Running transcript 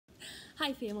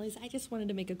Hi families, I just wanted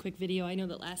to make a quick video. I know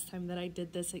that last time that I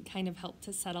did this, it kind of helped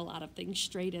to set a lot of things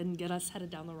straight and get us headed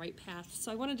down the right path.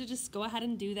 So I wanted to just go ahead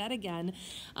and do that again.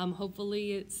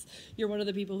 Hopefully you're one of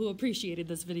the people who appreciated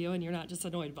this video and you're not just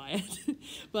annoyed by it.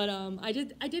 But I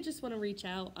did just want to reach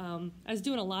out. I was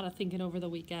doing a lot of thinking over the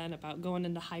weekend about going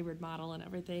into hybrid model and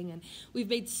everything, and we've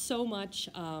made so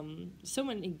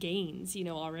many gains,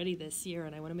 already this year,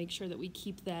 and I want to make sure that we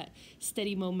keep that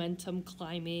steady momentum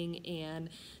climbing and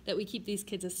that we keep these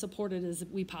kids as supported as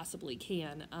we possibly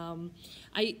can.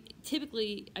 I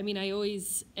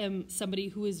always am somebody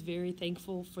who is very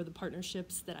thankful for the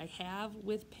partnerships that I have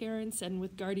with parents and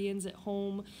with guardians at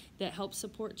home that help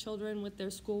support children with their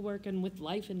schoolwork and with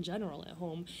life in general at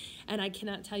home. And I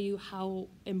cannot tell you how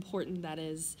important that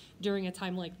is during a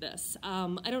time like this.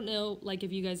 I don't know,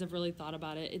 if you guys have really thought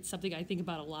about it. It's something I think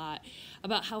about a lot,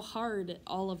 about how hard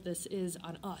all of this is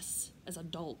on us as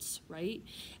adults, right?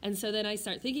 And so then I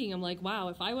start thinking, I'm like, wow,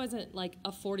 if I wasn't like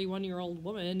a 41-year-old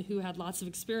woman who had lots of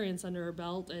experience under her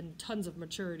belt and tons of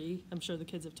maturity, I'm sure the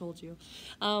kids have told you,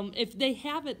 if they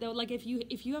haven't though, if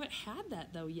you haven't had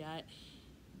that though yet,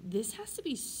 this has to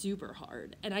be super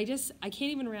hard. And I can't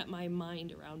even wrap my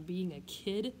mind around being a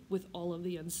kid with all of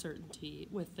the uncertainty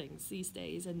with things these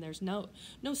days. And there's no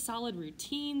solid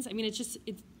routines.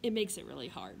 It makes it really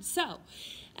hard. So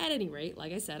at any rate,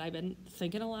 like I said, I've been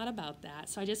thinking a lot about that.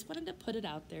 So I just wanted to put it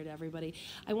out there to everybody.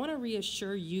 I want to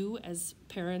reassure you as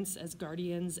parents, as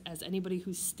guardians, as anybody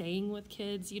who's staying with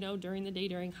kids, during the day,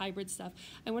 during hybrid stuff.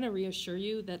 I want to reassure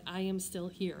you that I am still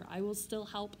here. I will still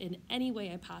help in any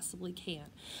way I possibly can.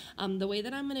 The way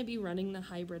that I'm going to be running the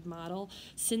hybrid model,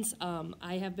 since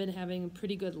I have been having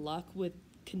pretty good luck with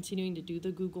continuing to do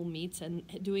the Google Meets and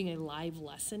doing a live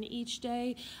lesson each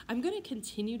day, I'm going to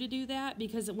continue to do that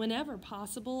because whenever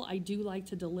possible, I do like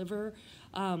to deliver,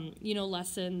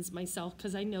 lessons myself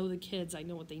because I know the kids, I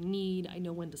know what they need, I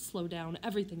know when to slow down,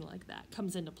 everything like that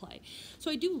comes into play.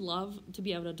 So I do love to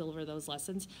be able to deliver those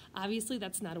lessons. Obviously,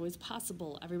 that's not always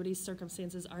possible. Everybody's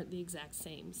circumstances aren't the exact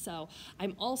same. So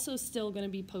I'm also still going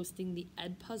to be posting the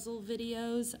Edpuzzle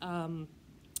videos,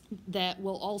 that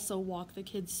will also walk the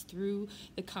kids through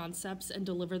the concepts and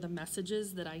deliver the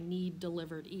messages that I need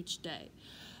delivered each day.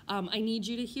 I need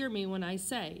you to hear me when I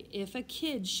say, if a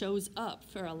kid shows up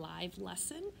for a live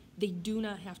lesson, they do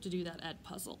not have to do that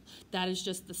Edpuzzle. That is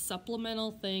just the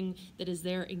supplemental thing that is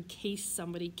there in case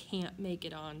somebody can't make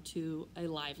it on to a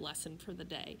live lesson for the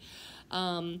day.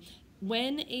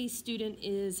 When a student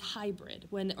is hybrid,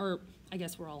 I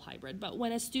guess we're all hybrid, but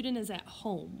when a student is at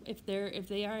home, if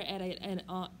they are at an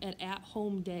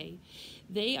at-home day,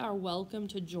 they are welcome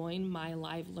to join my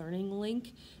live learning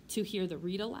link to hear the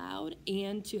read aloud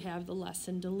and to have the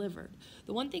lesson delivered.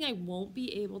 The one thing I won't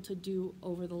be able to do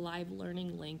over the live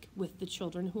learning link with the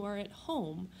children who are at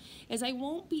home is I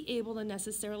won't be able to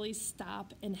necessarily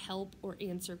stop and help or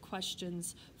answer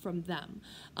questions from them.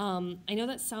 I know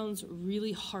that sounds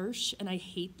really harsh and I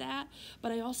hate that,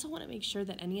 but I also want to make sure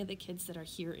that any of the kids that are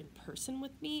here in person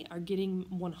with me are getting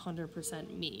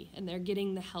 100% me, and they're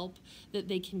getting the help that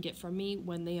they can get from me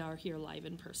when they are here live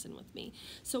in person with me.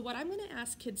 So what I'm going to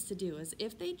ask kids to do is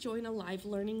if they join a live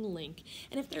learning link,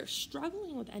 and if they're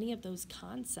struggling with any of those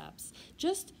concepts,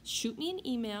 just shoot me an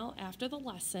email after the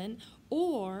lesson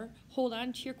or hold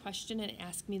on to your question and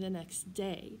ask me the next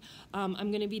day. I'm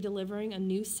going to be delivering a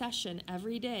new session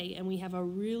every day, and we have a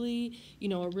really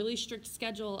strict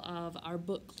schedule of our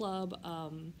book club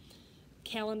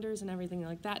calendars and everything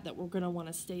like that we're going to want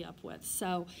to stay up with.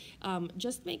 So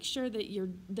just make sure that you're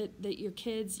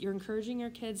encouraging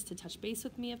your kids to touch base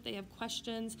with me if they have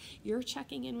questions. You're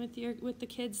checking in with the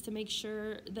kids to make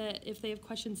sure that if they have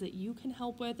questions that you can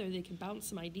help with or they can bounce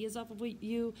some ideas off of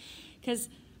you, because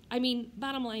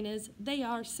bottom line is they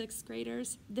are sixth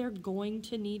graders. They're going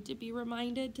to need to be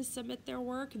reminded to submit their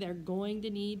work. They're going to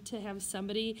need to have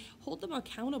somebody hold them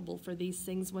accountable for these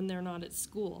things when they're not at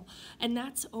school. And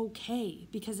that's okay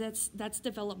because that's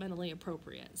developmentally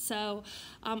appropriate. So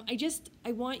I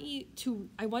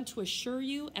want to assure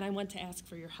you and I want to ask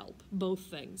for your help, both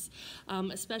things.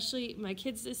 Especially my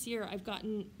kids this year, I've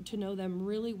gotten to know them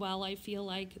really well. I feel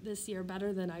like this year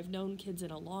better than I've known kids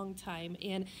in a long time.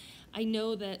 And I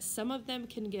know that some of them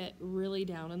can get really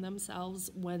down on themselves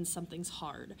when something's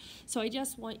hard. So I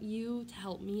just want you to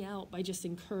help me out by just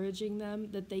encouraging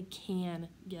them that they can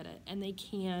get it and they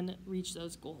can reach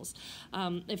those goals.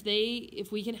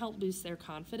 If we can help boost their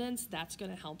confidence, that's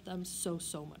going to help them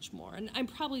so much more. And I'm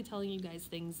probably telling you guys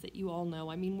things that you all know.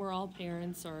 We're all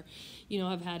parents or,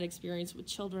 have had experience with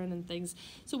children and things.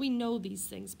 So we know these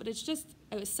things, but it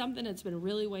was something that's been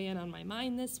really weighing on my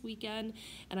mind this weekend,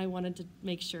 and I wanted to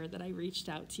make sure that that I reached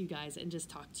out to you guys and just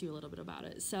talked to you a little bit about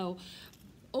it. So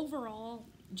overall,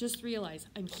 just realize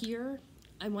I'm here.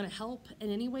 I want to help in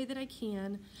any way that I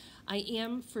can. I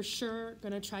am for sure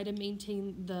going to try to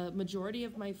maintain the majority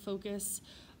of my focus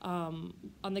on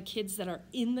the kids that are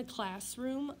in the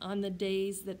classroom on the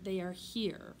days that they are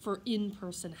here for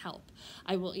in-person help.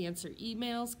 I will answer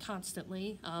emails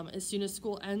constantly. As soon as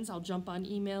school ends, I'll jump on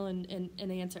email and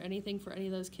answer anything for any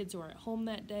of those kids who are at home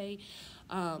that day.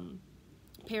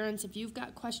 Parents, if you've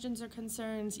got questions or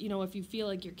concerns, if you feel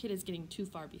like your kid is getting too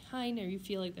far behind or you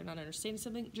feel like they're not understanding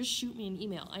something, just shoot me an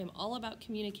email. I am all about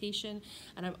communication,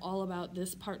 and I'm all about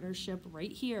this partnership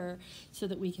right here so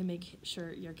that we can make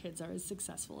sure your kids are as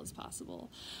successful as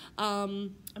possible.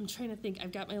 I'm trying to think.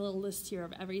 I've got my little list here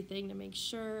of everything to make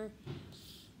sure.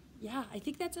 Yeah, I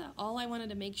think that's all I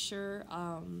wanted to make sure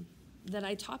that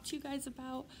I talked to you guys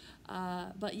about.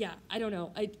 But yeah, I don't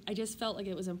know. I just felt like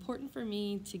it was important for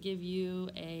me to give you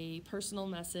a personal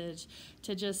message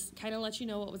to just kind of let you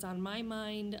know what was on my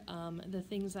mind, the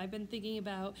things I've been thinking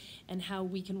about, and how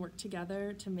we can work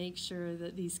together to make sure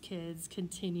that these kids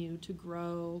continue to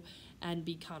grow and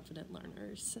be confident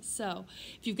learners. So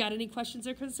if you've got any questions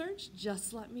or concerns,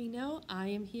 just let me know. I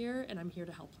am here, and I'm here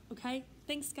to help. Okay?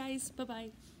 Thanks, guys.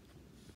 Bye-bye.